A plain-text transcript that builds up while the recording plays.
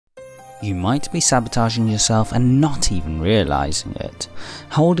You might be sabotaging yourself and not even realizing it,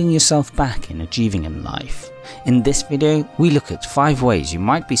 holding yourself back in achieving in life. In this video, we look at 5 ways you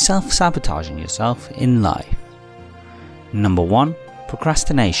might be self-sabotaging yourself in life. Number 1.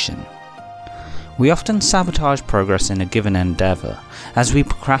 Procrastination. We often sabotage progress in a given endeavour as we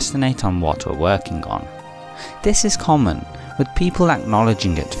procrastinate on what we're working on. This is common, with people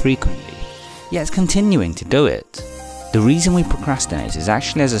acknowledging it frequently, yet continuing to do it. The reason we procrastinate is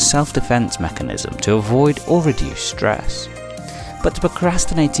actually as a self-defense mechanism to avoid or reduce stress. But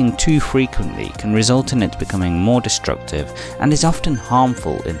procrastinating too frequently can result in it becoming more destructive and is often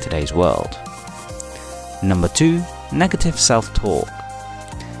harmful in today's world. Number 2. Negative self-talk.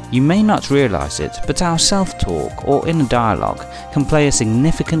 You may not realise it, but our self-talk or inner dialogue can play a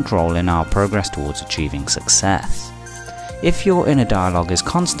significant role in our progress towards achieving success. If your inner dialogue is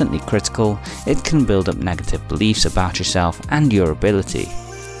constantly critical, it can build up negative beliefs about yourself and your ability,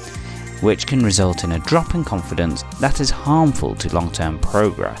 which can result in a drop in confidence that is harmful to long-term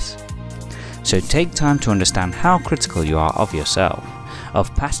progress. So take time to understand how critical you are of yourself,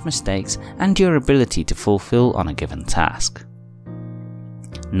 of past mistakes, and your ability to fulfill on a given task.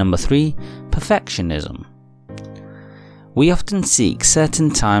 Number 3. Perfectionism. We often seek certain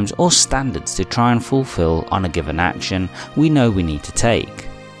times or standards to try and fulfill on a given action we know we need to take.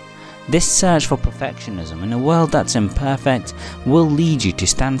 This search for perfectionism in a world that's imperfect will lead you to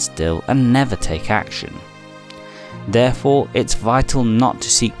stand still and never take action. Therefore, it's vital not to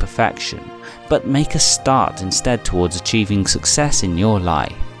seek perfection, but make a start instead towards achieving success in your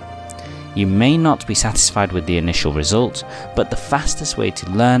life. You may not be satisfied with the initial result, but the fastest way to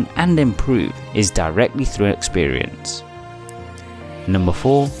learn and improve is directly through experience. Number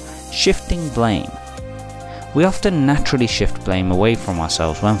 4. Shifting blame. We often naturally shift blame away from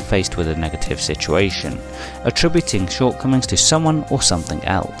ourselves when faced with a negative situation, attributing shortcomings to someone or something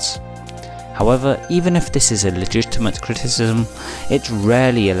else. However, even if this is a legitimate criticism, it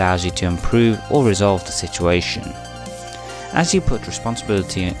rarely allows you to improve or resolve the situation, as you put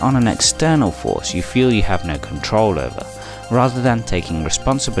responsibility on an external force you feel you have no control over, rather than taking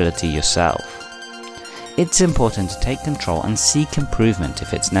responsibility yourself. It's important to take control and seek improvement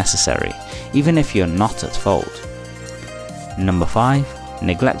if it's necessary, even if you're not at fault. Number 5.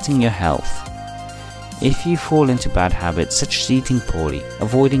 Neglecting your health. If you fall into bad habits such as eating poorly,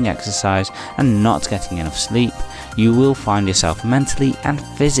 avoiding exercise, and not getting enough sleep, you will find yourself mentally and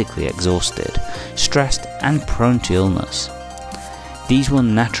physically exhausted, stressed, and prone to illness. These will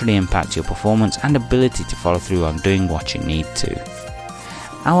naturally impact your performance and ability to follow through on doing what you need to.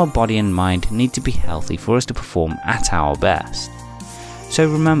 Our body and mind need to be healthy for us to perform at our best.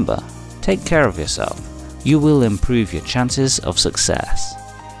 So remember, take care of yourself. You will improve your chances of success.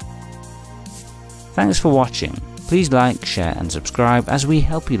 Thanks for watching. Please like, share and subscribe as we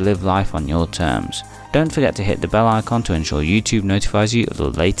help you live life on your terms. Don't forget to hit the bell icon to ensure YouTube notifies you of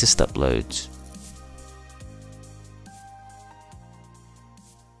the latest uploads.